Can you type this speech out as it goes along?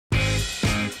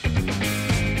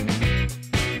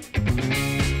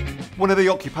One of the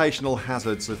occupational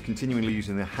hazards of continually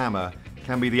using the hammer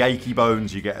can be the achy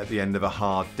bones you get at the end of a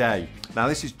hard day. Now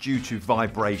this is due to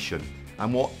vibration,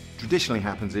 and what traditionally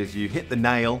happens is you hit the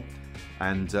nail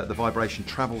and the vibration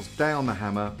travels down the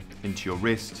hammer into your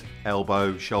wrist,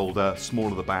 elbow, shoulder, small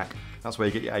of the back. That's where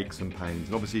you get your aches and pains,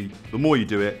 and obviously the more you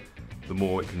do it, the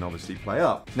more it can obviously play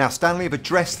up. Now Stanley have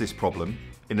addressed this problem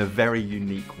in a very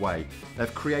unique way.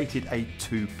 They've created a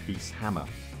two-piece hammer.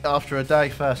 After a day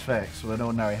first fix with an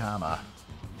ordinary hammer,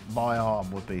 my arm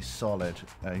would be solid,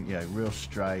 real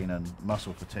strain and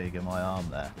muscle fatigue in my arm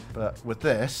there. But with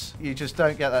this, you just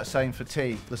don't get that same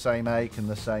fatigue, the same ache and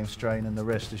the same strain in the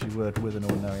wrist as you would with an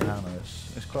ordinary hammer.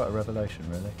 It's quite a revelation,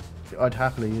 really. I'd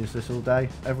happily use this all day,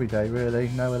 every day really,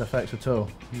 no ill effects at all.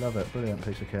 Love it, brilliant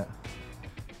piece of kit.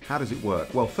 How does it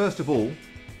work? Well, first of all,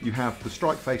 you have the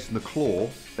strike face and the claw,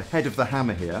 the head of the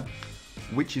hammer here,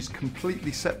 which is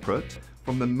completely separate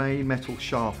from the main metal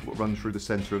shaft that runs through the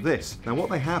centre of this. Now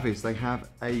what they have is they have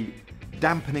a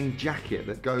dampening jacket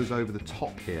that goes over the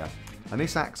top here, and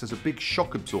this acts as a big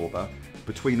shock absorber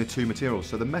between the two materials,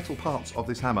 so the metal parts of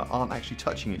this hammer aren't actually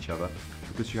touching each other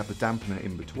because you have the dampener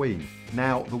in between.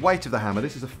 Now the weight of the hammer,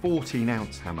 this is a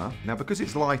 14-ounce hammer. Now because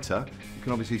it's lighter, you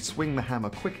can obviously swing the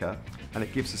hammer quicker and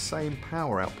it gives the same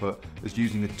power output as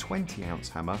using a 20-ounce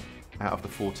hammer out of the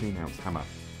 14-ounce hammer.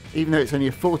 Even though it's only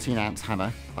a 14-ounce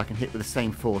hammer, I can hit with the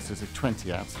same force as a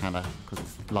 20-ounce hammer because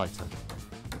it's lighter.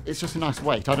 It's just a nice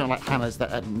weight. I don't like hammers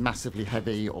that are massively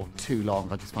heavy or too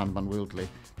long. I just find them unwieldy.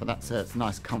 But it's a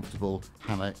nice, comfortable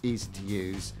hammer, easy to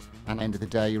use, and at the end of the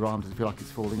day, your arm doesn't feel like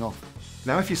it's falling off.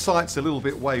 Now, if your sight's a little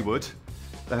bit wayward,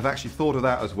 they've actually thought of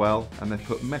that as well, and they've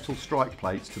put metal strike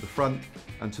plates to the front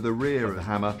and to the rear of the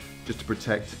hammer just to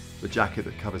protect the jacket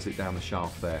that covers it down the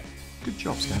shaft there. Good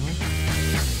job, Stanley.